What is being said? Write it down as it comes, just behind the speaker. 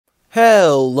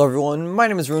Hello everyone, my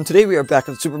name is Rune. Today we are back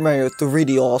with Super Mario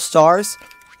 3D All-Stars,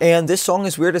 and this song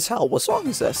is weird as hell. What song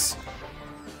is this?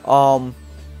 I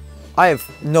have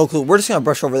no clue. We're just gonna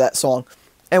brush over that song.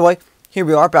 Anyway, here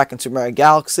we are back in Super Mario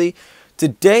Galaxy.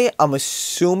 Today, I'm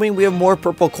assuming we have more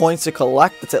purple coins to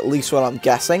collect. That's at least what I'm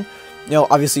guessing. You know,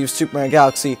 obviously with Super Mario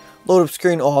Galaxy, load up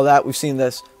screen, all that. We've seen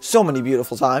this so many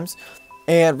beautiful times.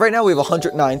 And right now we have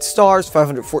 109 stars,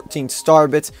 514 star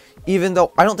bits. Even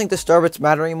though I don't think the star bits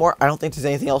matter anymore. I don't think there's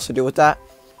anything else to do with that.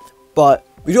 But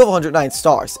we do have 109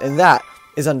 stars, and that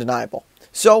is undeniable.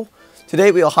 So,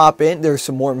 today we'll hop in. There's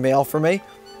some more mail for me.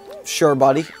 Sure,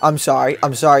 buddy. I'm sorry.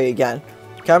 I'm sorry again.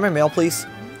 Can I have my mail, please?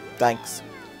 Thanks.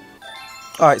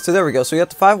 Alright, so there we go. So we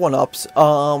got the 5 1-ups.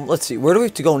 Let's see. Where do we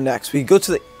have to go next? We go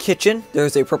to the kitchen.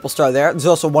 There's a purple star there. There's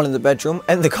also one in the bedroom,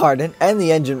 and the garden, and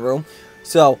the engine room.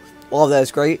 So, all of that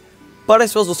is great. But I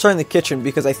suppose we'll start in the kitchen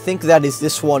because I think that is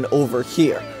this one over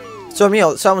here. So, you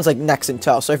know, someone's like next in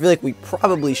tow. So I feel like we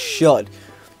probably should.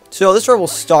 So this is where we'll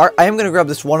start. I am going to grab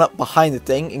this 1-up behind the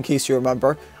thing in case you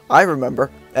remember. I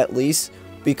remember, at least.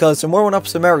 Because the more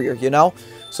 1-ups, the merrier, you know?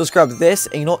 So let's grab this.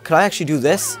 And you know what? Can I actually do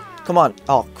this? Come on.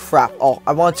 Oh, crap. Oh,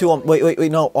 I want to... wait,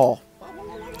 no. Oh.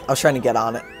 I was trying to get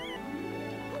on it.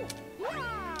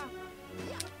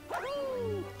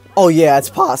 Oh, yeah, it's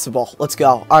possible. Let's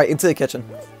go. Alright, into the kitchen.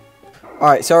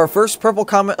 Alright, so our first purple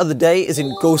comment of the day is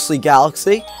in Ghostly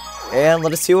Galaxy. And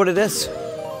let us see what it is.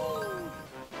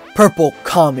 Purple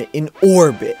comet in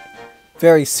orbit.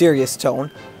 Very serious tone.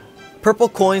 Purple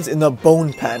coins in the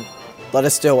bone pen. Let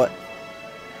us do it.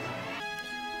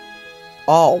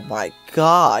 Oh my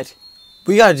god.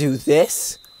 We gotta do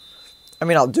this? I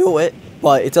mean, I'll do it,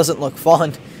 but it doesn't look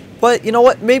fun. But you know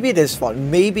what? Maybe it is fun.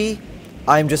 Maybe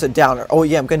I'm just a downer. Oh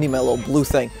yeah, I'm gonna need my little blue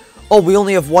thing. Oh, we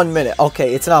only have 1 minute.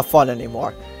 Okay, it's not fun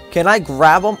anymore. Can I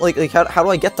grab them? Like how do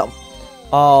I get them?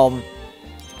 Oh,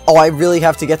 I really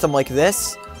have to get them like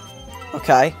this?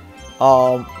 Okay.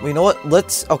 You know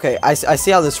what? Okay, I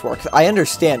see how this works. I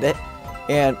understand it.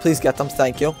 And please get them.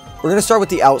 Thank you. We're going to start with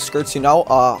the outskirts, you know?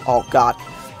 Oh, God.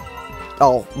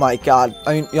 Oh, my God.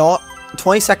 I mean, you know what?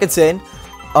 20 seconds in.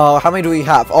 How many do we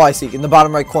have? Oh, I see. In the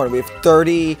bottom right corner, we have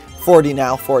 30, 40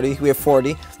 now. 40. We have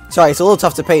 40. Sorry, it's a little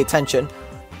tough to pay attention.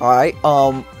 Alright,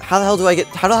 how the hell do I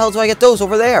get those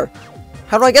over there?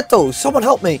 How do I get those? Someone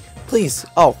help me, please.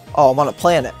 Oh, I'm on a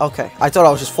planet. Okay, I thought I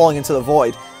was just falling into the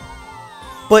void.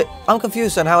 But I'm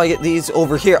confused on how I get these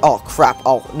over here. Oh, crap.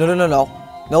 Oh, no.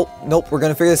 Nope, we're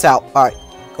gonna figure this out. Alright,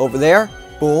 go over there.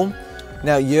 Boom.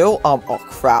 Now you, oh,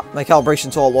 crap. My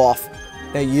calibration's all off.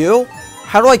 Now you,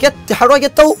 how do I get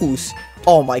those?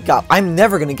 Oh my god, I'm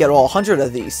never gonna get all 100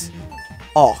 of these.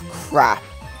 Oh, crap.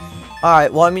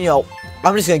 Alright, well, I mean,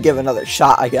 I'm just going to give it another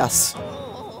shot, I guess.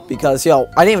 Because, I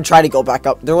didn't even try to go back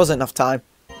up. There wasn't enough time.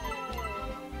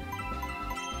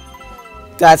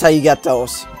 That's how you get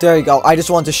those. There you go. I just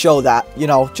wanted to show that,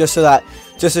 just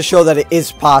to show that it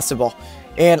is possible.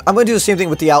 And I'm going to do the same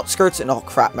thing with the outskirts. And, oh,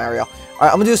 crap, Mario.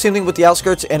 Alright, I'm going to do the same thing with the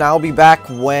outskirts. And I'll be back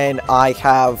when I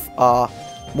have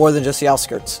more than just the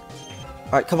outskirts.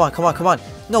 Alright, come on.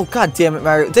 No, god damn it,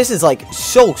 Mario. This is, like,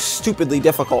 so stupidly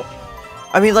difficult.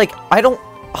 I mean, like, I don't...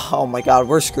 Oh my god,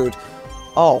 we're screwed.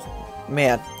 Oh,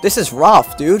 man. This is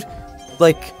rough, dude.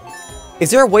 Like, is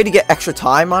there a way to get extra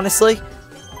time, honestly?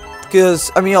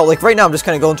 Because, I mean, like, right now I'm just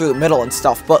kind of going through the middle and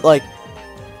stuff. But, like,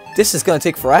 this is going to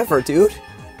take forever, dude.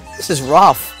 This is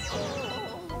rough.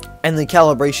 And the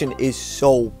calibration is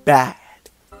so bad.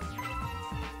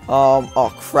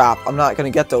 Oh, crap. I'm not going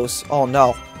to get those. Oh,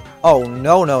 no. Oh,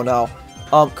 no.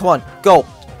 Come on. Go.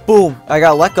 Boom. I got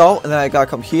to let go. And then I got to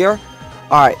come here.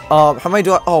 Alright, how many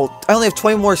do I... Oh, I only have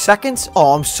 20 more seconds?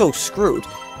 Oh, I'm so screwed.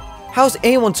 How's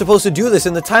anyone supposed to do this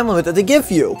in the time limit that they give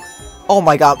you? Oh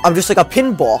my god, I'm just like a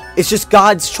pinball. It's just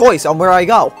God's choice on where I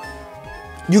go.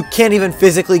 You can't even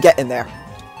physically get in there.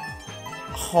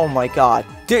 Oh my god.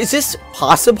 Dude, is this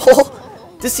possible?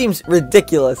 This seems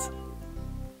ridiculous.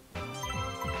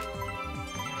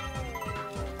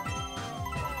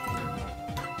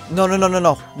 No.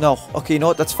 Okay, you know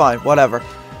what? That's fine. Whatever.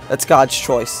 That's God's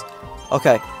choice.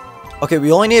 Okay,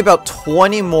 we only need about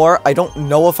 20 more. I don't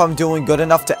know if I'm doing good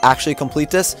enough to actually complete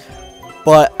this,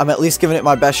 but I'm at least giving it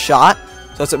my best shot,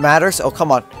 so that's what matters. Oh,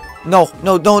 come on. No,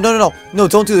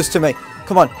 don't do this to me.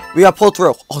 Come on, we gotta pull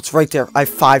through. Oh, it's right there. I have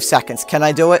 5 seconds. Can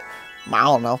I do it? I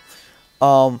don't know.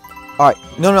 Alright,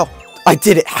 no, I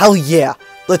did it. Hell yeah,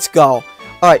 let's go.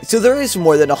 Alright, so there is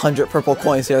more than 100 purple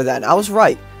coins there then. I was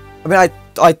right. I mean,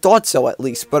 I thought so at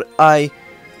least, but I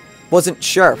wasn't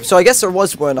sure. So I guess there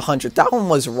was more than 100. That one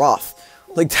was rough.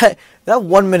 Like, that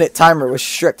 1 minute timer was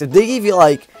strict. If they gave you,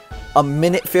 like, a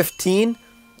minute 15,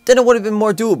 then it would have been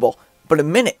more doable. but a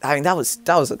minute, I mean, that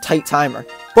was a tight timer.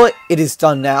 But it is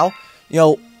done now. You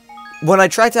know, when I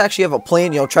tried to actually have a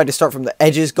plan, you know, tried to start from the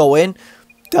edges, go in,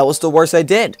 that was the worst I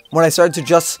did. When I started to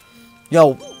just, you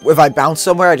know, if I bounced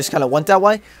somewhere, I just kind of went that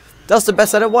way. That was the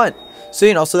best that it went. So,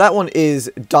 you know, so that one is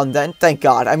done then. Thank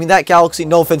God. I mean, that Galaxy,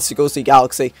 no offense to Ghostly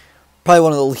Galaxy, probably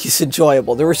one of the least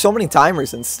enjoyable. There were so many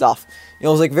timers and stuff. You know,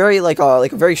 it was like very, like a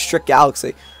very strict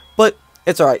Galaxy. But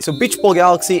it's alright. So, Beach Bowl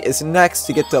Galaxy is next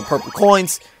to get the purple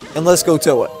coins. And let's go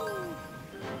to it.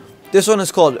 This one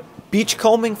is called Beach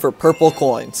Combing for purple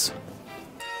coins.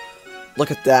 Look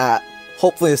at that.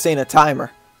 Hopefully this ain't a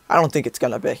timer. I don't think it's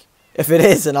gonna be. If it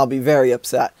is, then I'll be very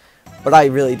upset. But I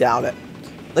really doubt it.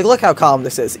 Like, look how calm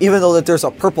this is. Even though that there's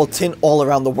a purple tint all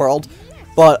around the world.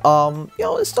 But, you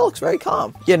know, it still looks very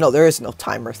calm. Yeah, no, there is no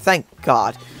timer. Thank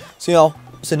God. So, you know,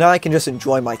 so now I can just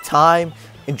enjoy my time.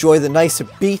 Enjoy the nice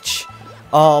beach.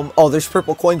 Oh, there's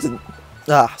purple coins in...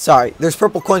 sorry. There's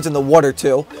purple coins in the water,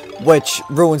 too. Which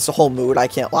ruins the whole mood, I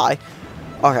can't lie.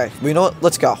 Okay, you know what?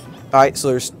 Let's go. Alright, so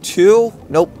there's 2.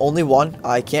 Nope, only 1.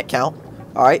 I can't count.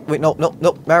 Alright, wait,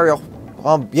 nope, Mario.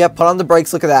 Yeah, put on the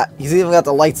brakes, look at that. He's even got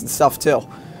the lights and stuff, too.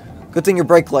 Good thing your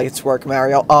brake lights work,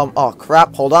 Mario. Oh,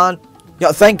 crap, hold on.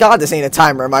 Yo, thank God this ain't a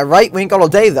timer, am I right? We ain't got all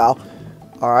day, though.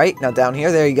 Alright, now down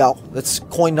here, there you go. That's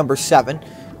coin number 7.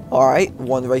 Alright,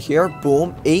 1 right here,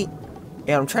 boom, 8. And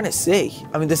I'm trying to see.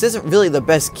 I mean, this isn't really the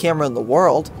best camera in the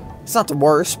world. It's not the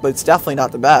worst, but it's definitely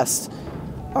not the best.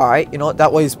 Alright, you know what,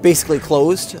 that way is basically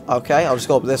closed. Okay, I'll just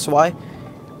go up this way.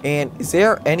 And is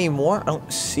there any more? I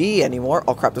don't see any more.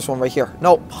 Oh, crap, this one right here.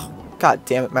 Nope. God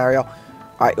damn it, Mario.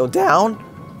 Alright, go down.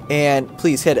 And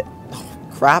please hit it. Oh,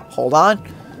 crap, hold on.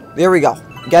 There we go.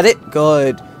 Get it?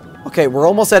 Good. Okay, we're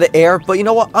almost out of air, but you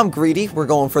know what? I'm greedy. We're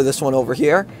going for this one over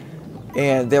here.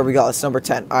 And there we go. That's number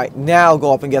 10. Alright, now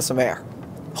go up and get some air.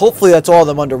 Hopefully that's all of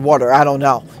them underwater. I don't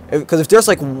know. Because if there's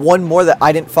like one more that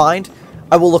I didn't find,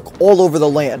 I will look all over the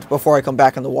land before I come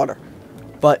back in the water.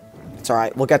 But it's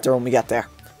alright. We'll get there when we get there.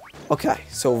 Okay,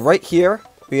 so right here,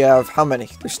 we have how many?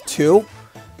 There's 2.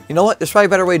 You know what? There's probably a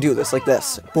better way to do this, like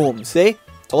this. Boom, see?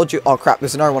 Told you. Oh, crap,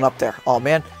 there's another one up there. Oh,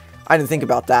 man. I didn't think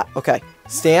about that. Okay,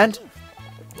 stand.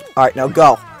 Alright, now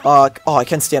go. Oh, I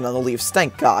can stand on the leaves.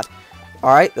 Thank God.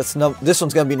 Alright, this one's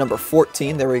going to be number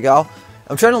 14. There we go.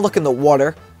 I'm trying to look in the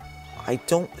water. I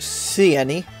don't see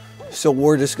any. So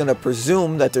we're just going to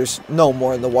presume that there's no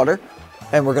more in the water.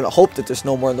 And we're going to hope that there's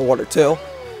no more in the water, too.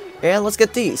 And let's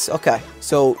get these. Okay,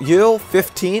 so you,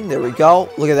 15. There we go.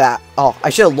 Look at that. Oh, I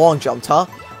should have long jumped, huh?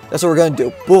 That's what we're going to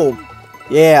do. Boom.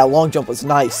 Yeah, long jump was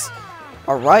nice.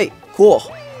 Alright, cool.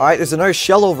 Alright, there's another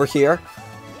shell over here.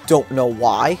 Don't know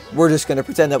why. We're just going to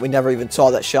pretend that we never even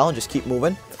saw that shell and just keep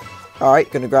moving.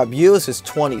 Alright, going to grab you. This is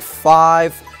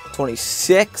 25,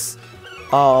 26.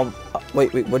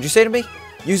 Wait, what'd you say to me?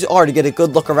 Use R to get a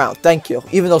good look around. Thank you.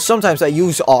 Even though sometimes I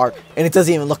use R and it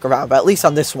doesn't even look around. But at least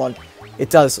on this one, it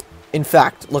does, in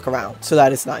fact, look around. So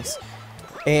that is nice.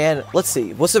 And let's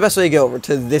see. What's the best way to get over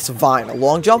to this vine? A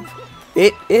long jump?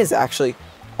 It is, actually.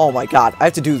 Oh, my God. I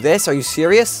have to do this? Are you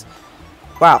serious?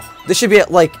 Wow. This should be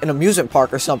at, like, an amusement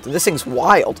park or something. This thing's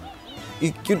wild.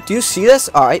 Do you see this?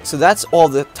 Alright, so that's all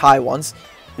the Thai ones.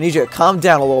 I need you to calm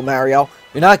down a little, Mario.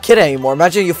 You're not a kid anymore.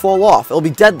 Imagine you fall off. It'll be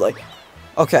deadly.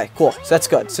 Okay, cool. So that's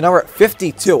good. So now we're at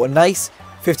 52. A nice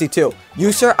 52.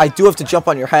 You, sir, I do have to jump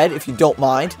on your head if you don't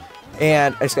mind.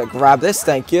 And I just gotta grab this.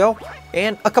 Thank you.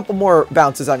 And a couple more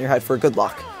bounces on your head for good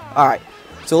luck. Alright.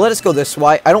 So let us go this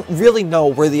way. I don't really know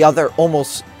where the other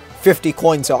almost 50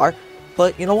 coins are.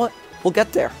 But you know what? We'll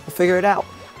get there. We'll figure it out.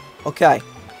 Okay.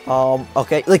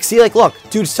 Okay. Like, see, like, look.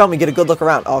 Dude's telling me get a good look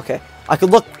around. Okay. I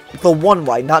could look the one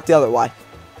way, not the other way.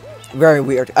 Very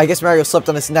weird. I guess Mario slipped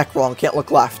on his neck wrong. Can't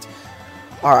look left.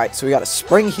 Alright, so we got a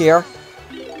spring here.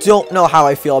 Don't know how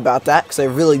I feel about that, because I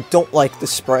really don't like the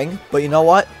spring. But you know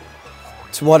what?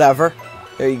 It's whatever.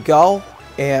 There you go.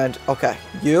 And, okay.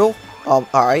 You.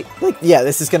 Alright. Like, yeah,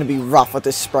 this is going to be rough with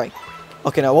this spring.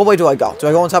 Okay, now what way do I go? Do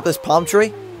I go on top of this palm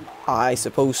tree? I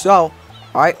suppose so.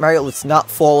 Alright, Mario, let's not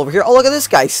fall over here. Oh, look at this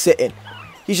guy sitting.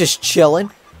 He's just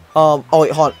chilling. Oh,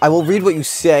 wait, hold on. I will read what you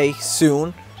say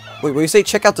soon. Wait, what you say?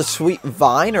 Check out the sweet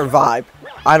vine or vibe?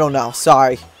 I don't know.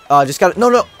 Sorry. Just gotta...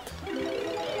 No.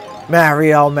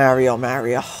 Mario.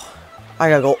 I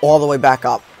gotta go all the way back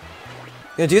up.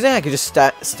 You know, do you think I could just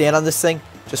stand on this thing?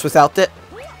 Just without it?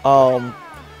 Oh,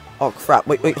 crap.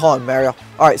 Wait, hold on, Mario.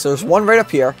 Alright, so there's one right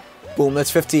up here. Boom,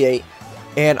 that's 58.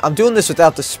 And I'm doing this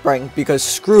without the spring, because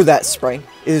screw that spring.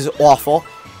 It is awful.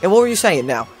 And what were you saying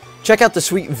now? Check out the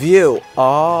sweet view.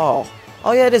 Oh,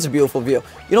 yeah, it is a beautiful view.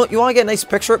 You know, you want to get a nice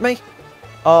picture of me?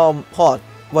 Hold on.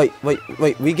 Wait.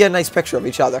 We get a nice picture of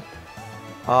each other.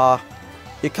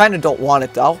 You kind of don't want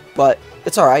it though, but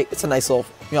it's alright. It's a nice little,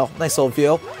 nice little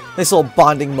view. Nice little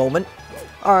bonding moment.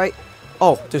 Alright.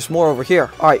 Oh, there's more over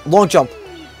here. Alright, long jump.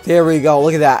 There we go.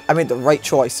 Look at that. I made the right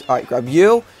choice. Alright, grab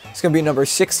you. It's going to be number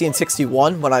 60 and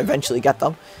 61 when I eventually get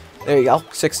them. There you go.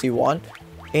 61.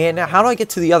 And now how do I get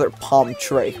to the other palm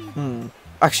tree?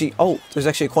 Actually, oh, there's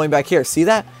actually a coin back here. See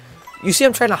that? You see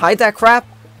I'm trying to hide that crap?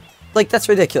 Like, that's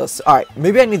ridiculous. Alright,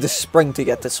 maybe I need the spring to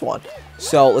get this one.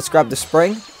 So, let's grab the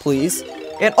spring, please.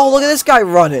 And, oh, look at this guy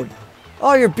running.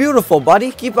 Oh, you're beautiful,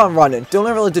 buddy. Keep on running. Don't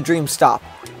ever let the dream stop.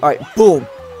 Alright, boom.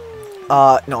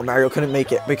 No, Mario couldn't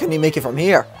make it. But couldn't he make it from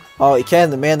here? Oh, he can.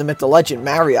 The man, the myth, the legend,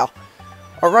 Mario.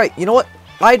 Alright, you know what?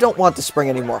 I don't want the spring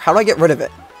anymore. How do I get rid of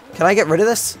it? Can I get rid of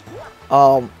this?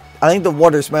 I think the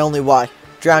water's my only way.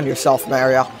 Drown yourself,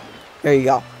 Mario. There you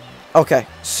go. Okay,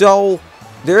 so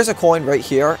there's a coin right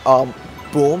here.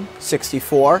 Boom,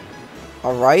 64.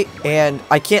 Alright, and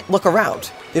I can't look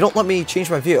around. They don't let me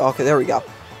change my view. Okay, there we go.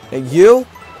 Now you,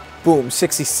 boom,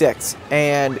 66.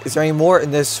 And is there any more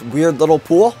in this weird little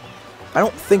pool? I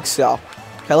don't think so.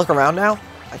 Can I look around now?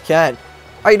 I can.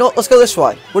 Alright, you know what? Let's go this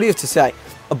way. What do you have to say?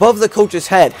 Above the coach's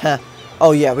head. Huh.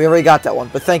 Oh, yeah, we already got that one.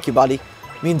 But thank you, buddy.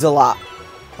 Means a lot.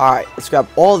 Alright, let's grab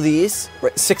all these. We're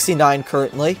at 69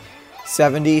 currently.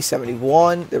 70,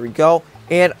 71. There we go.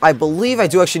 And I believe I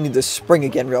do actually need the spring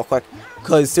again real quick.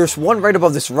 Because there's one right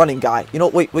above this running guy. You know,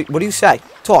 wait, what do you say?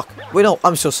 Talk. Wait, no,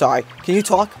 I'm so sorry. Can you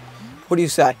talk? What do you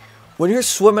say? When you're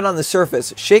swimming on the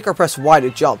surface, shake or press Y to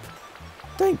jump.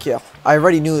 Thank you. I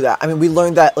already knew that. I mean, we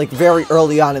learned that, like, very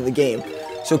early on in the game.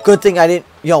 So, good thing I didn't,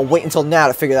 wait until now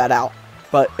to figure that out.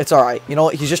 But it's alright. You know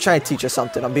what? He's just trying to teach us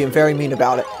something. I'm being very mean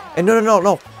about it. And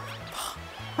no.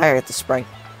 I gotta get the spring.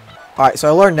 Alright, so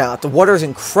I learned now. The water is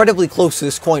incredibly close to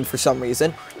this coin for some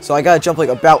reason. So I gotta jump, like,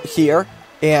 about here.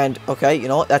 And, okay, you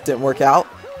know what? That didn't work out.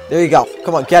 There you go.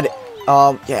 Come on, get it.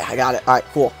 Yeah, I got it. Alright,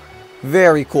 cool.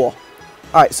 Very cool.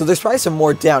 Alright, so there's probably some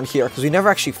more down here. Because we never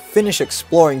actually finished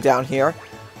exploring down here.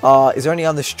 Is there any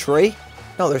on this tree?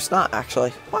 No, there's not,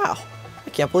 actually. Wow. I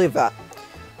can't believe that.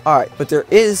 Alright, but there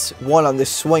is one on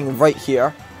this swing right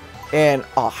here. And,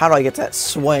 oh, how do I get that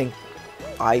swing?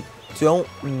 I don't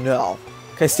know.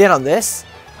 Can I stand on this?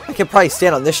 I can probably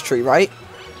stand on this tree, right?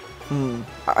 I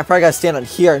probably gotta stand on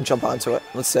here and jump onto it.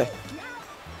 Let's see.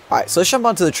 Alright, so let's jump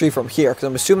onto the tree from here, because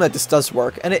I'm assuming that this does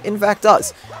work. And it, in fact,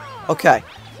 does. Okay.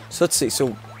 So, let's see. So,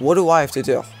 what do I have to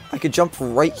do? I could jump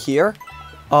right here.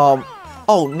 Oh,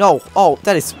 no. Oh,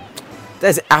 that is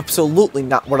absolutely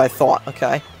not what I thought.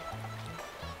 Okay.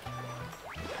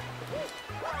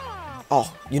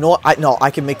 Oh, you know what?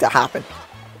 I can make that happen.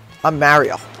 I'm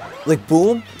Mario. Like,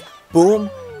 boom, boom,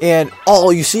 and,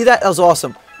 oh, you see that? That was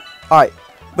awesome. Alright.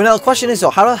 But now the question is, though,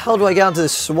 how the hell do I get onto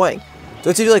this swing? Do I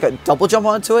have to do, like, a double jump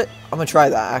onto it? I'm gonna try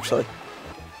that, actually.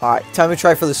 Alright, time to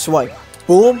try for the swing.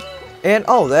 Boom, and,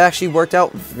 oh, that actually worked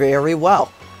out very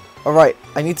well. Alright,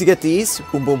 I need to get these.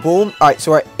 Boom, boom, boom. Alright,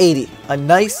 so we're at 80. A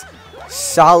nice,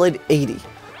 solid 80.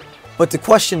 But the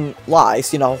question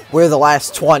lies, where the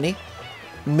last 20?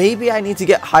 Maybe I need to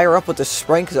get higher up with the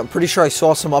spring, because I'm pretty sure I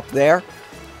saw some up there.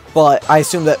 But I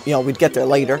assume that, we'd get there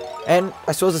later. And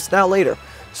I suppose it's now later.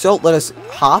 So, let us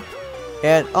hop.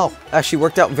 And, oh, actually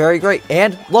worked out very great.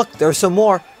 And, look, there's some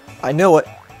more. I knew it.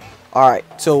 Alright,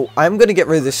 so I'm going to get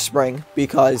rid of this spring,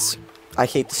 because I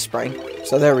hate the spring.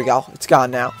 So, there we go. It's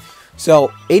gone now.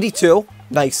 So, 82.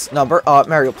 Nice number.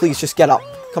 Mario, please, just get up.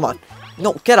 Come on.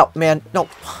 No, get up, man. No.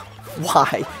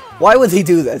 Why? Why would they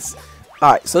do this?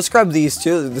 Alright, so let's grab these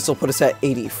two. This will put us at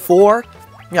 84.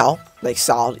 Nice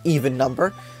solid even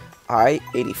number. Alright,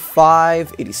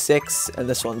 85, 86, and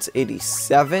this one's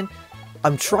 87.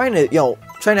 I'm trying to,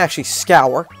 actually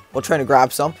scour while trying to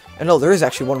grab some. And no, there is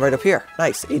actually one right up here.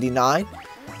 Nice, 89.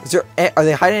 Are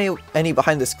they hiding any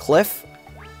behind this cliff?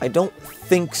 I don't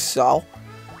think so.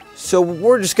 So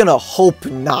we're just gonna hope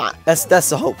not. That's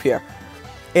the hope here.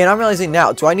 And I'm realizing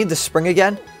now, do I need the spring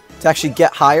again to actually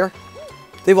get higher?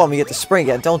 They want me to get the spring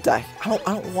again, don't they? I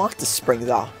don't want the spring,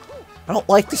 though. I don't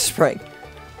like the spring.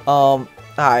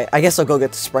 Alright, I guess I'll go get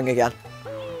the spring again.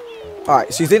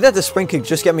 Alright, so you think that the spring could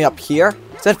just get me up here?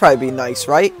 That'd probably be nice,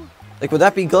 right? Like, would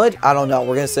that be good? I don't know.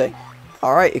 We're gonna see.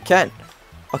 Alright, it can.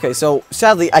 Okay, so,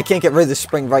 sadly, I can't get rid of the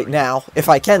spring right now. If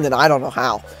I can, then I don't know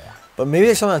how. But maybe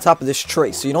there's something on top of this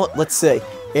tree. So, you know what? Let's see.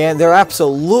 And there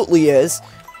absolutely is.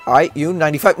 Alright, you,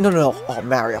 95. No. Oh,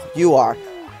 Mario, you are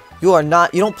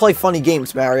not. You don't play funny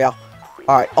games, Mario.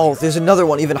 Alright. Oh, there's another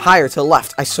one even higher to the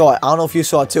left. I saw it. I don't know if you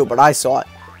saw it too, but I saw it.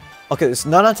 Okay, there's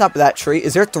none on top of that tree.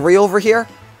 Is there 3 over here?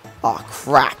 Oh,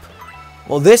 crap.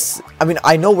 Well, this, I mean,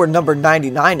 I know where number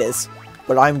 99 is,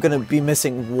 but I'm going to be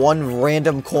missing one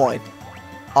random coin.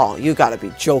 Oh, you got to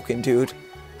be joking, dude.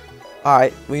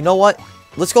 Alright, well, you know what?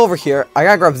 Let's go over here. I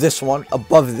gotta grab this one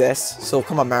above this. So,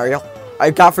 come on, Mario.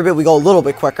 God forbid we go a little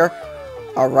bit quicker.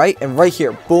 Alright, and right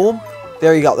here. Boom.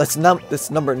 There you go. That's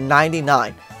number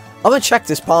 99. I'm gonna check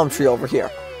this palm tree over here.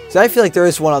 So I feel like there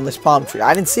is one on this palm tree.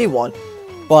 I didn't see one.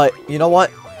 But, you know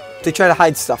what? They try to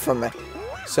hide stuff from me.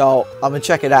 So, I'm gonna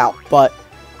check it out. But,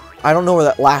 I don't know where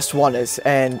that last one is.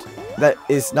 And that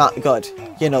is not good.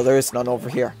 You know, there is none over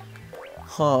here.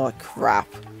 Oh, crap.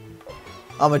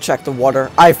 I'm gonna check the water.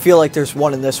 I feel like there's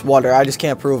one in this water. I just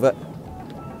can't prove it.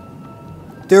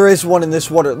 There is one in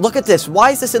this water. Look at this. Why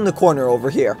is this in the corner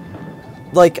over here?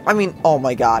 Like, I mean, oh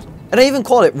my god. And I even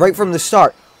called it right from the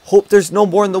start. Hope there's no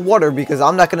more in the water because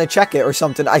I'm not gonna check it or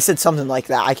something. I said something like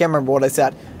that. I can't remember what I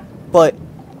said. But,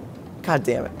 god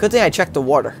damn it. Good thing I checked the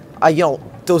water. You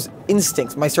know, those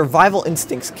instincts, my survival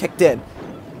instincts kicked in.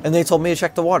 And they told me to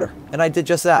check the water. And I did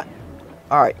just that.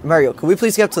 Alright, Mario, can we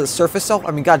please get up to the surface though?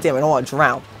 I mean, goddamn, I don't want to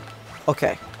drown.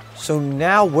 Okay, so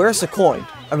now, where's the coin?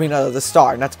 I mean, the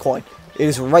star, not the coin. It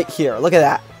is right here. Look at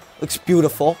that. Looks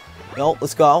beautiful. No,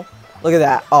 let's go. Look at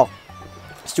that. Oh,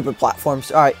 stupid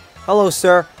platforms. Alright, hello,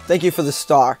 sir. Thank you for the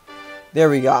star. There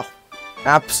we go.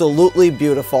 Absolutely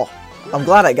beautiful. I'm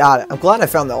glad I got it. I'm glad I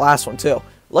found that last one, too.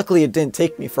 Luckily, it didn't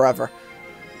take me forever.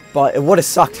 But it would have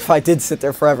sucked if I did sit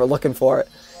there forever looking for it.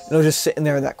 And it was just sitting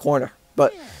there in that corner.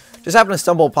 But just happened to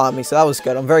stumble upon me, so that was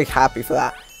good. I'm very happy for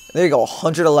that. And there you go,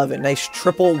 111. Nice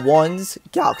triple ones.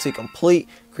 Galaxy complete.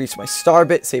 Increase my star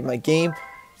bit. Save my game.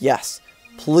 Yes.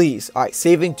 Please. Alright,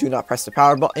 saving. Do not press the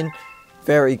power button.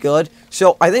 Very good.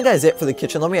 So, I think that is it for the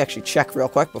kitchen. Let me actually check real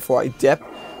quick before I dip.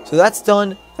 So, that's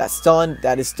done. That's done.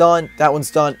 That is done. That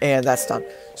one's done. And that's done.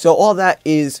 So, all that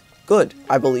is good,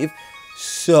 I believe.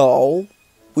 So,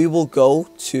 we will go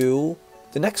to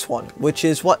the next one, which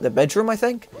is what? The bedroom, I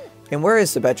think? And where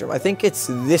is the bedroom? I think it's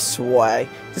this way.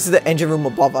 This is the engine room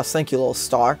above us. Thank you, little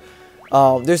star.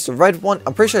 There's the red one.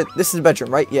 I'm pretty sure this is the bedroom,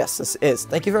 right? Yes, this is.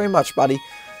 Thank you very much, buddy.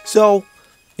 So,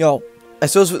 you know, I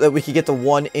suppose that we could get the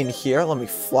one in here. Let me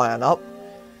fly on up.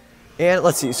 And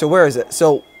let's see. So, where is it?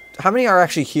 So, how many are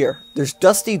actually here? There's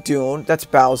Dusty Dune. That's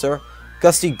Bowser.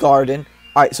 Gusty Garden.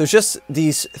 Alright, so it's just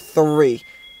these 3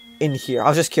 in here. I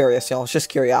was just curious, you know. It's just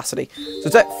curiosity. So,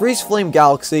 it's at Freeze Flame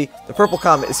Galaxy. The Purple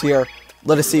Comet is here.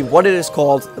 Let us see what it is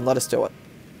called, and let us do it.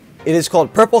 It is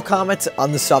called Purple Comet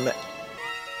on the Summit.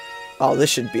 Oh, this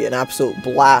should be an absolute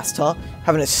blast, huh?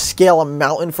 Having to scale a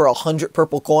mountain for 100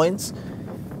 purple coins.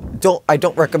 I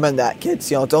don't recommend that,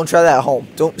 kids. You know, don't try that at home.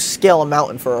 Don't scale a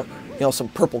mountain for, you know, some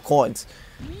purple coins.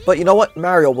 But you know what?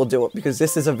 Mario will do it, because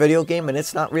this is a video game, and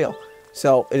it's not real.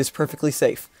 So, it is perfectly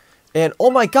safe. And,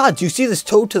 oh my god, do you see this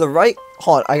toad to the right?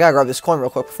 Hold on, I gotta grab this coin real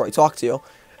quick before I talk to you.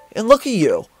 And look at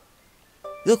you.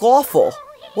 You look awful.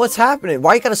 What's happening?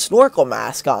 Why you got a snorkel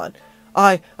mask on?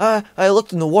 I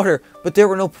looked in the water, but there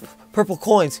were no purple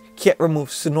coins. Can't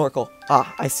remove snorkel.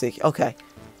 Ah, I see. Okay.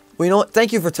 Well, you know what?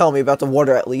 Thank you for telling me about the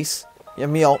water at least. You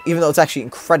know, even though it's actually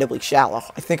incredibly shallow.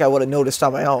 I think I would have noticed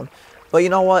on my own. But you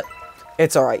know what?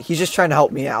 It's alright. He's just trying to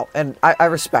help me out. And I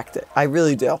respect it. I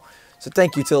really do. So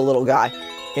thank you to the little guy.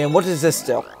 And what does this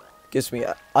do? Gives me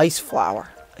an ice flower.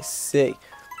 I see.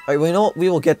 Alright, well, you know what? We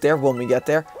will get there when we get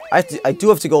there. I do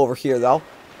have to go over here, though.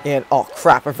 And, oh,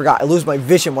 crap, I forgot. I lose my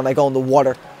vision when I go in the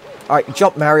water. Alright,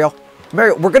 jump, Mario.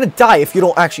 Mario, we're gonna die if you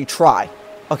don't actually try.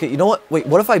 Okay, you know what? Wait,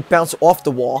 what if I bounce off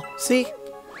the wall? See?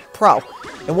 Pro.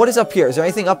 And what is up here? Is there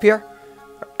anything up here?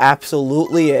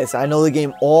 Absolutely is. I know the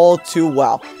game all too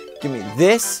well. Give me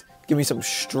this. Give me some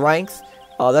strength.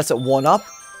 That's a 1-up.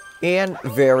 And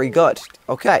very good.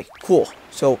 Okay, cool.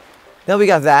 So, now we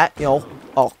got that, you know.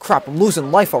 Oh, crap, I'm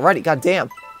losing life already. God damn.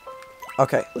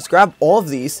 Okay, let's grab all of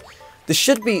these.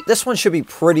 This one should be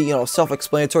pretty, you know,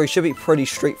 self-explanatory. Should be pretty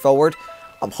straightforward.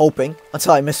 I'm hoping.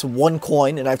 Until I miss one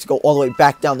coin and I have to go all the way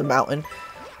back down the mountain.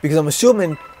 Because I'm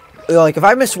assuming, like, if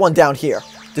I miss one down here,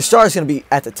 the star is going to be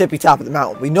at the tippy top of the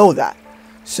mountain. We know that.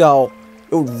 So,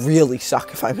 it would really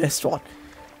suck if I missed one.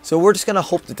 So, we're just going to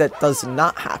hope that that does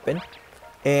not happen.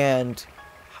 And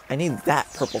I need that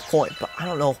purple coin. But I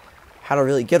don't know how to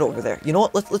really get over there. You know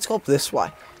what? Let's go up this way.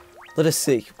 Let us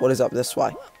see what is up this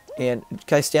way. And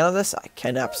can I stand on this? I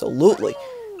can absolutely.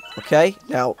 Okay,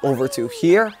 now over to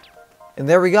here. And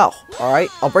there we go. Alright,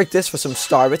 I'll break this for some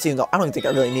star bits, even though I don't think I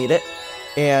really need it.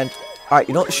 And, alright,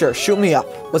 you know what? Sure, shoot me up.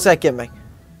 What's that give me?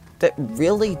 That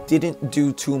really didn't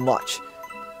do too much.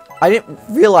 I didn't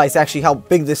realize actually how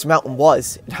big this mountain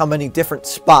was. And how many different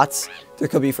spots there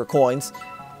could be for coins.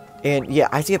 And yeah,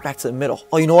 I have to get back to the middle.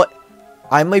 Oh, you know what?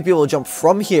 I might be able to jump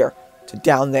from here to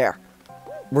down there.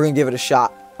 We're going to give it a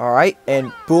shot. Alright,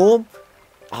 and boom.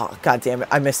 Oh, god damn it.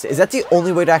 I missed it. Is that the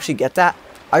only way to actually get that?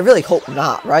 I really hope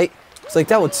not, right? It's like,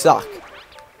 that would suck.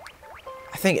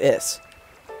 think it is.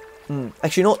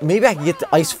 Actually, you know what? Maybe I can get the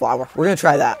ice flower. We're going to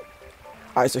try that.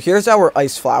 Alright, so here's our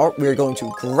ice flower. We're going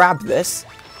to grab this.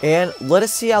 And let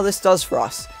us see how this does for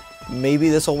us. Maybe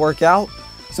this will work out.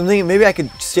 So I'm thinking maybe I could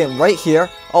stand right here.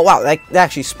 Oh, wow. That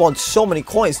actually spawned so many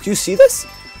coins. Do you see this?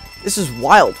 This is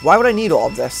wild. Why would I need all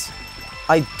of this?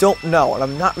 I don't know. And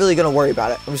I'm not really going to worry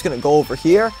about it. I'm just going to go over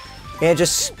here. And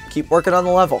just keep working on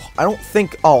the level. I don't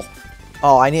think... Oh,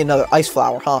 I need another ice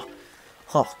flower, huh?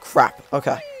 Huh, crap.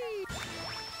 Okay.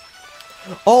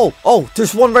 Oh,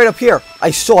 there's one right up here.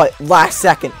 I saw it last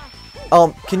second.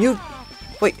 Can you...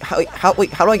 Wait, how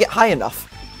do I get high enough?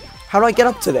 How do I get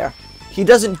up to there? He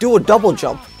doesn't do a double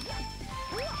jump.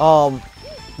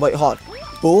 Wait, hold on.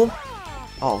 Boom.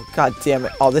 Oh, god damn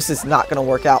it. Oh, this is not gonna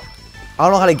work out. I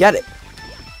don't know how to get it.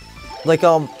 Like,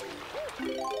 I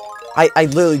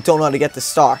literally don't know how to get the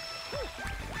star.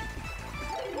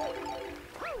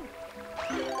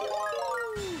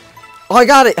 Oh, I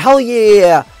got it. Hell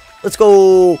yeah. Let's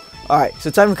go. Alright, so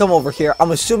time to come over here.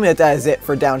 I'm assuming that is it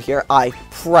for down here. I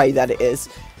pray that it is.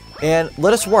 And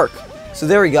let us work. So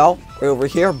there we go. Right over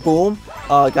here. Boom.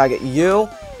 Gotta get you.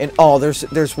 And oh,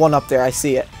 there's one up there. I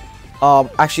see it.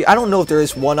 Actually, I don't know if there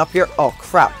is one up here. Oh,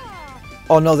 crap.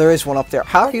 Oh, no, there is one up there.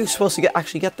 How are you supposed to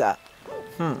actually get that?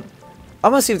 I'm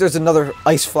gonna see if there's another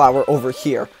ice flower over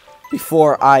here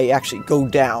before I actually go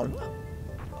down.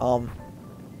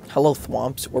 Hello,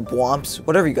 Thwomps, or Blomps,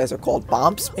 whatever you guys are called.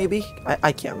 Bomps, maybe?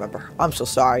 I can't remember. I'm so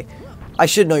sorry. I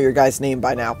should know your guys' name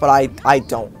by now, but I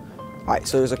don't. Alright,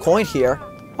 so there's a coin here.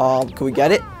 Can we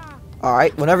get it?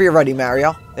 Alright, whenever you're ready,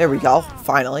 Mario. There we go,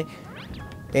 finally.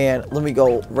 And let me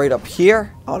go right up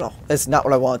here. Oh, no, that's not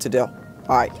what I wanted to do.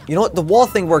 Alright, you know what? The wall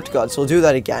thing worked good, so we'll do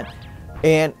that again.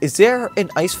 And is there an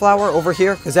ice flower over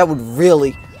here? Because that would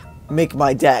really make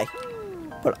my day.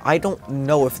 But I don't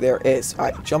know if there is.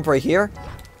 Alright, jump right here.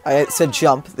 I said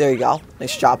jump. There you go.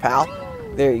 Nice job, pal.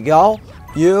 There you go.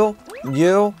 You,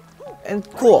 and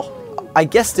cool. I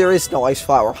guess there is no ice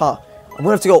flower, huh? I'm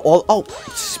gonna have to go all... Oh,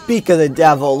 speak of the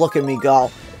devil. Look at me go.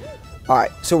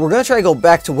 Alright, so we're gonna try to go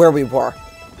back to where we were.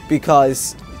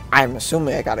 Because I'm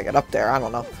assuming I gotta get up there. I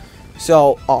don't know.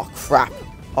 So, oh, crap.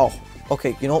 Oh,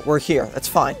 okay. You know what? We're here. That's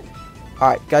fine.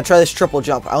 Alright, gotta try this triple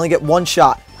jump. I only get one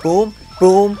shot. Boom,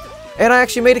 boom. And I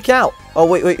actually made it count. Oh,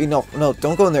 wait, no,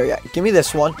 don't go in there yet. Give me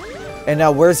this one. And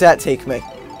now, where's that take me?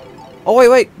 Oh,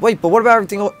 wait, but what about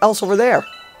everything else over there?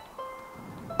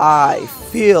 I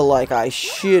feel like I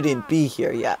shouldn't be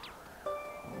here yet.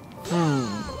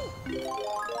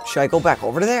 Should I go back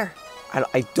over to there?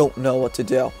 I don't know what to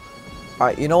do.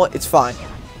 Alright, you know what? It's fine.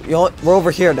 You know what? We're over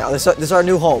here now. This is our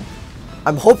new home.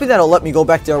 I'm hoping that'll let me go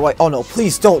back there. Oh, no,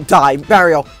 please don't die.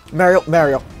 Mario.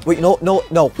 Wait,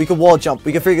 no. We can wall jump.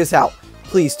 We can figure this out.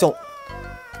 Please don't.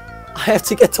 I have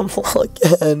to get them all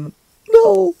again.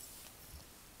 No.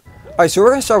 Alright, so we're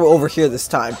going to start over here this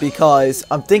time. Because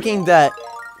I'm thinking that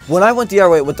when I went the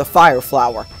other way with the fire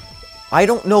flower, I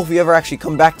don't know if we ever actually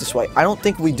come back this way. I don't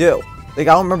think we do. Like,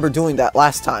 I don't remember doing that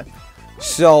last time.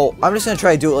 So, I'm just going to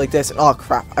try to do it like this. And, oh,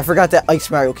 crap. I forgot that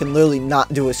Ice Mario can literally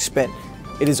not do a spin.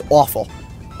 It is awful.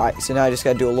 Alright, so now I just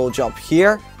got to do a little jump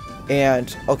here.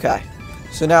 And, okay.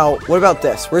 So now, what about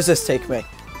this? Where's this take me?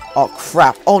 Oh,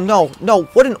 crap. Oh, no.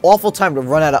 What an awful time to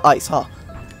run out of ice, huh?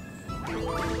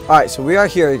 Alright, so we are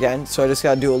here again. So I just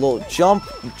got to do a little jump.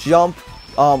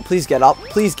 Please get up.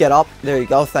 There you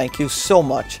go. Thank you so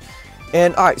much.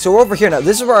 And, alright, so we're over here now.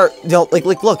 This is where, like,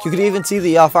 look, you can even see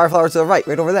the fire flower to the right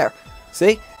over there.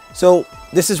 See? So,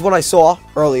 this is what I saw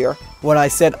earlier when I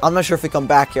said, I'm not sure if we come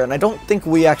back here. And I don't think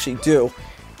we actually do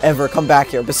ever come back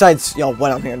here, besides,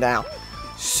 when I'm here now.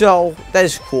 So, that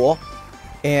is cool.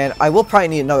 And I will probably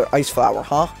need another ice flower,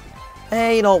 huh?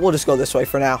 Hey, we'll just go this way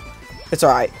for now. It's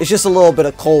alright. It's just a little bit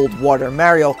of cold water.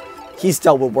 Mario, he's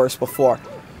dealt with worse before.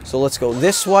 So, let's go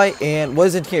this way. And what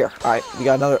is in here? Alright, we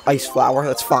got another ice flower.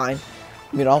 That's fine.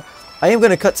 I am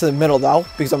going to cut to the middle, though,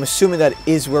 because I'm assuming that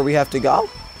is where we have to go.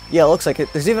 Yeah, it looks like it.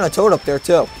 There's even a toad up there,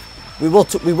 too. We will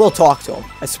talk to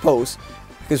him, I suppose,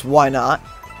 because why not?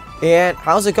 And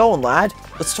how's it going, lad?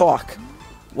 Let's talk.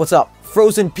 What's up?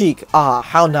 Frozen Peak. Ah,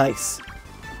 how nice.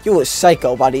 You a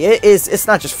psycho, buddy. It's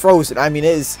not just frozen. I mean,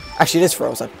 it is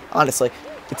frozen, honestly.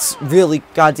 It's really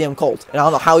goddamn cold. And I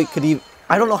don't know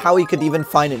how he could even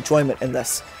find enjoyment in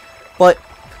this. But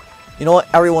you know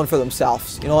what? Everyone for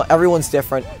themselves. You know what? Everyone's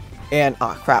different. And,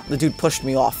 crap. The dude pushed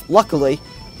me off. Luckily,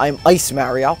 I'm Ice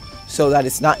Mario, so that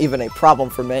is not even a problem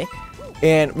for me.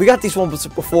 And we got these ones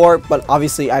before, but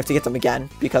obviously I have to get them again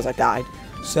because I died.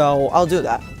 So, I'll do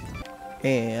that.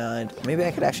 And maybe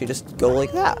I could actually just go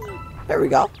like that. There we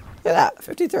go. Look at that.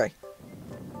 53.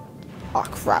 Oh,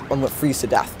 crap. I'm going to freeze to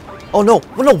death. Oh no,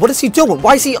 oh, no, what is he doing?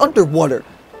 Why is he underwater?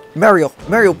 Mario,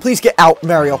 please get out,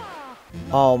 Mario.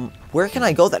 Where can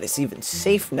I go that is even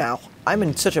safe now? I'm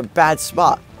in such a bad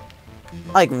spot.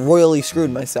 I like royally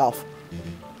screwed myself.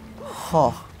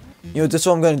 Huh. You know, this is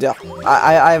what I'm gonna do.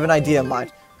 I have an idea in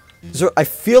mind. I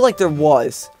feel like there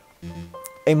was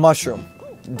a mushroom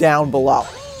down below.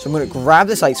 So I'm gonna grab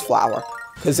this ice flower,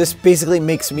 because this basically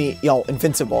makes me, you know,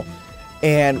 invincible.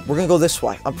 And we're gonna go this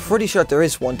way. I'm pretty sure that there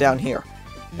is one down here.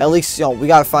 At least, you know, we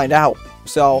gotta find out.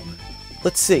 So,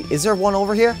 let's see. Is there one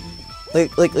over here?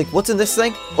 Like, what's in this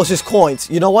thing? Oh, it's just coins.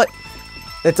 You know what?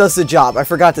 That does the job. I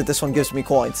forgot that this one gives me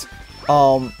coins.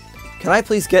 Can I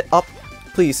please get up?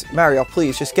 Please, Mario,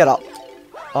 please, just get up.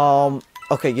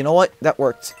 Okay, you know what? That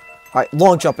worked. Alright,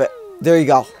 long jump it. There you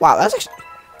go. Wow, that's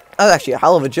actually a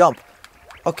hell of a jump.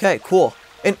 Okay, cool.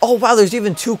 And, oh, wow, there's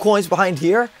even 2 coins behind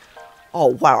here. Oh,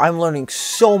 wow, I'm learning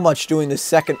so much doing this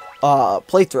second,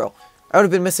 playthrough. I would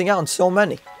have been missing out on so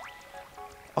many.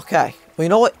 Okay, well, you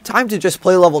know what? Time to just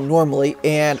play level normally,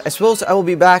 and I suppose I will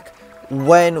be back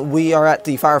when we are at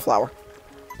the Fire Flower.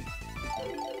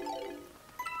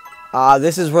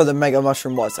 This is where the Mega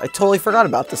Mushroom was. I totally forgot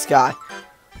about this guy.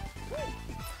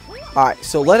 Alright,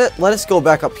 so let us go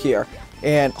back up here,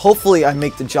 and hopefully I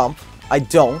make the jump. I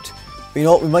don't. But you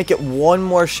know what? We might get one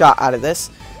more shot out of this.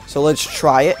 So let's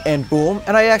try it, and boom,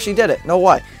 and I actually did it. No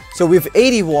way. So we have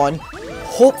 81.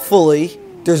 Hopefully,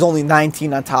 there's only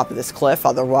 19 on top of this cliff.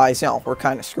 Otherwise, you know, we're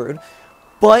kind of screwed.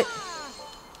 But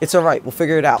it's alright. We'll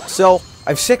figure it out. So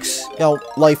I have 6, you know,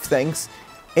 life things.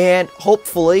 And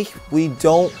hopefully, we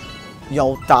don't, you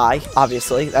know, die.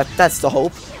 Obviously. That's the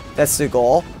hope. That's the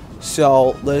goal.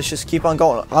 So let's just keep on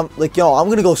going. I'm like, yo, I'm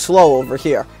going to go slow over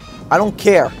here. I don't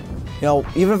care. You know,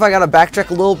 even if I got to backtrack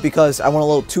a little because I went a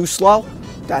little too slow,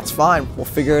 that's fine. We'll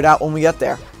figure it out when we get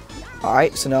there.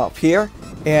 Alright, so now up here.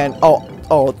 And,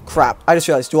 oh, crap. I just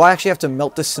realized, do I actually have to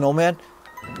melt this snowman?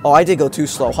 Oh, I did go too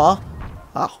slow, huh?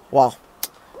 Oh, well.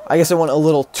 I guess I went a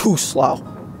little too slow.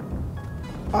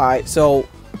 Alright, so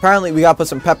apparently we gotta put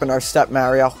some pep in our step,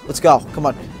 Mario. Let's go. Come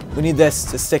on. We need this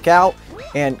to stick out.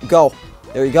 And go.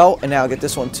 There you go. And now get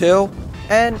this one too.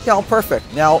 And, you know,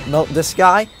 perfect. Now melt this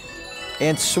guy.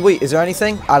 And sweet. Is there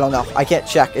anything? I don't know. I can't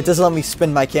check. It doesn't let me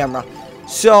spin my camera.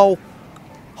 So,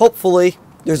 hopefully,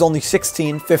 there's only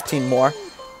 16, 15 more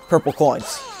purple coins.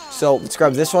 So, let's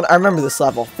grab this one. I remember this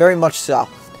level. Very much so.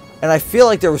 And I feel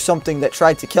like there was something that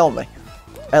tried to kill me.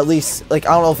 At least, like,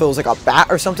 I don't know if it was like a bat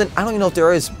or something. I don't even know if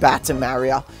there is bats in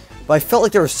Mario. But I felt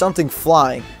like there was something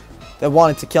flying that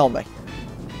wanted to kill me.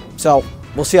 So,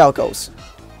 we'll see how it goes.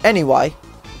 Anyway,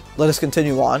 let us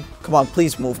continue on. Come on,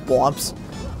 please move, Blomps.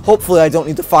 Hopefully I don't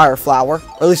need the Fire Flower.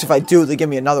 Or at least if I do, they give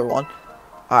me another one.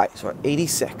 Alright, so we're at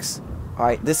 86.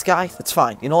 Alright, this guy, that's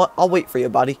fine. You know what? I'll wait for you,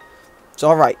 buddy. It's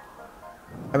alright.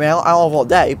 I mean, I don't have all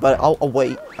day, but I'll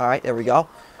wait. Alright, there we go.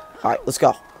 Alright, let's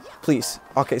go. Please.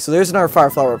 Okay, so there's another Fire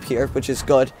Flower up here, which is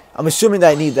good. I'm assuming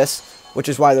that I need this, which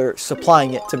is why they're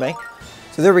supplying it to me.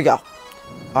 So there we go.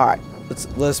 Alright,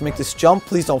 let us make this jump.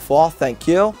 Please don't fall. Thank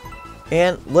you.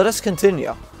 And let us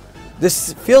continue.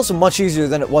 This feels much easier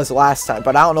than it was last time,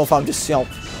 but I don't know if I'm just, you know,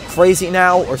 crazy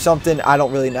now or something. I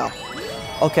don't really know.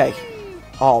 Okay.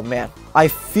 Oh, man. I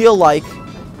feel like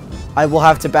I will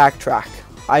have to backtrack.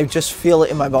 I just feel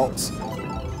it in my bones.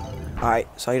 Alright,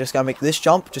 so I just gotta make this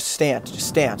jump. Just stand. Just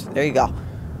stand. There you go.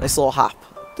 Nice little hop.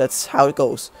 That's how it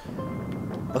goes.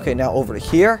 Okay, now over to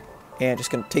here. And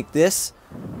just gonna take this.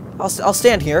 I'll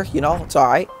stand here, you know. It's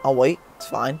alright. I'll wait. It's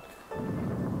fine.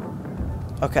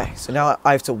 Okay, so now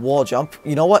I have to wall jump.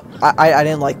 You know what? I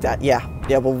didn't like that. Yeah,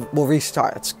 we'll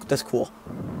restart. That's cool.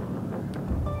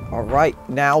 All right,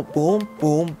 now boom,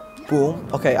 boom, boom.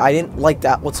 Okay, I didn't like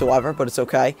that whatsoever, but it's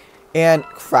okay. And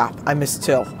crap, I missed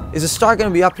 2. Is the star gonna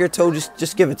be up here, Toad?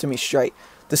 Just give it to me straight.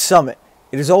 The summit.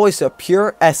 It is always the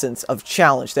pure essence of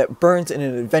challenge that burns in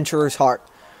an adventurer's heart.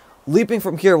 Leaping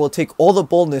from here will take all the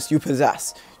boldness you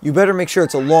possess. You better make sure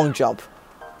it's a long jump.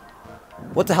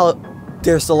 What the hell?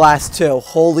 There's the last 2.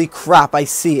 Holy crap, I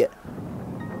see it.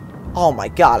 Oh my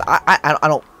god. I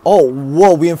don't... Oh,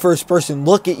 whoa, we in first person.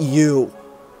 Look at you.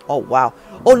 Oh, wow.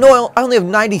 Oh, no, I only have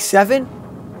 97?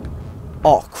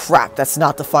 Oh, crap. That's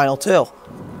not the final 2.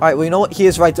 Alright, well, you know what? He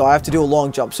is right, though. I have to do a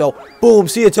long jump. So, boom.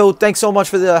 See you, Toad. Thanks so much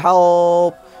for the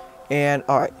help. And,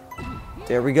 alright.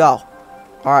 There we go.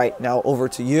 Alright, now over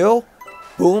to you.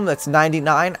 Boom. That's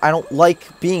 99. I don't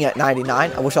like being at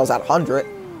 99. I wish I was at 100.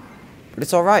 But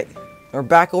it's alright. We're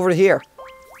back over here.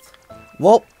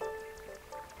 Well,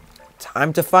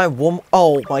 time to find one.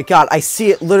 Oh my god, I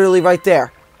see it literally right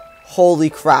there. Holy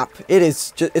crap. It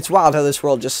is just, it's wild how this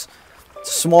world just, it's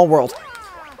a small world.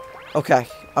 Okay,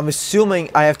 I'm assuming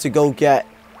I have to go get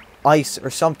ice or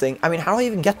something. I mean, how do I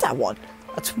even get that one?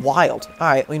 That's wild.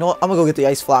 Alright, well, you know what? I'm gonna go get the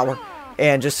ice flower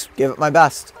and just give it my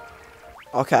best.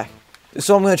 Okay.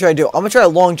 So I'm gonna try to do. I'm gonna try a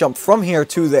long jump from here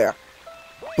to there.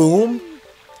 Boom.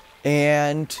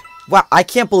 And wow, I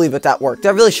can't believe that worked.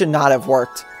 That really should not have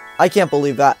worked. I can't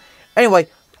believe that. Anyway,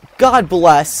 God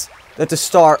bless that the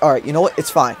star. Alright, you know what? It's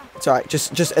fine. It's alright.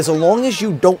 Just as long as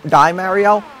you don't die,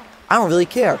 Mario, I don't really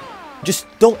care. Just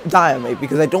don't die on me,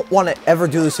 because I don't want to ever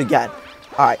do this again.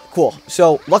 Alright, cool.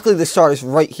 So, luckily the star is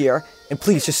right here. And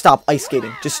please, just stop ice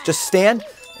skating. Just stand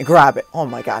and grab it. Oh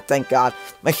my god, thank god.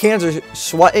 My hands are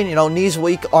sweating, you know, knees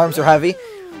weak, arms are heavy.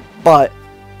 But,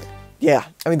 yeah.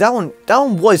 I mean, that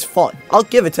one was fun. I'll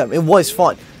give it to him. It was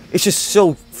fun. It's just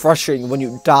so frustrating when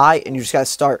you die and you just gotta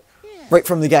start right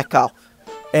from the get-go.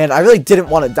 And I really didn't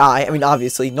want to die. I mean,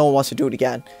 obviously, no one wants to do it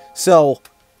again. So,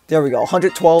 there we go.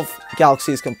 112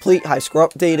 Galaxy is complete. High score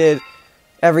updated.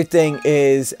 Everything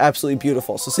is absolutely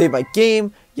beautiful. So, save my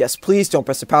game. Yes, please. Don't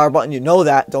press the power button. You know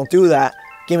that. Don't do that.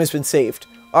 Game has been saved.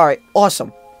 Alright,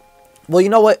 awesome. Well, you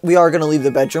know what? We are going to leave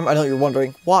the bedroom. I know you're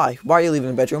wondering, why? Why are you leaving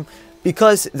the bedroom?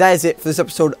 Because that is it for this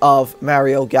episode of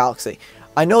Mario Galaxy.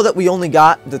 I know that we only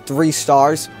got the 3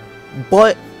 stars,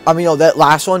 but, I mean, you know, that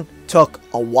last one took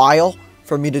a while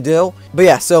for me to do. But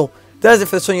yeah, so that is it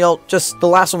for this one, you know, just the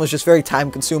last one was just very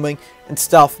time consuming and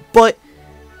stuff. But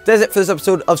that is it for this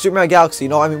episode of Super Mario Galaxy. You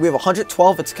know, I mean, we have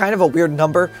 112. It's kind of a weird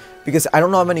number because I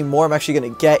don't know how many more I'm actually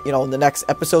going to get, you know, in the next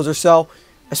episodes or so.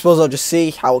 I suppose I'll just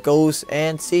see how it goes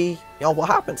and see, you know, what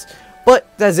happens.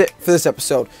 But that's it for this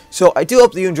episode. So I do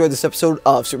hope that you enjoyed this episode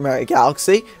of Super Mario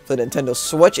Galaxy for the Nintendo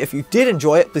Switch. If you did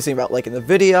enjoy it, please think about liking the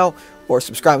video or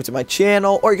subscribing to my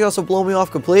channel, or you can also blow me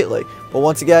off completely. But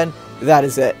once again, that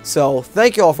is it. So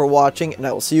thank you all for watching, and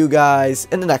I will see you guys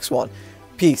in the next one.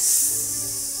 Peace.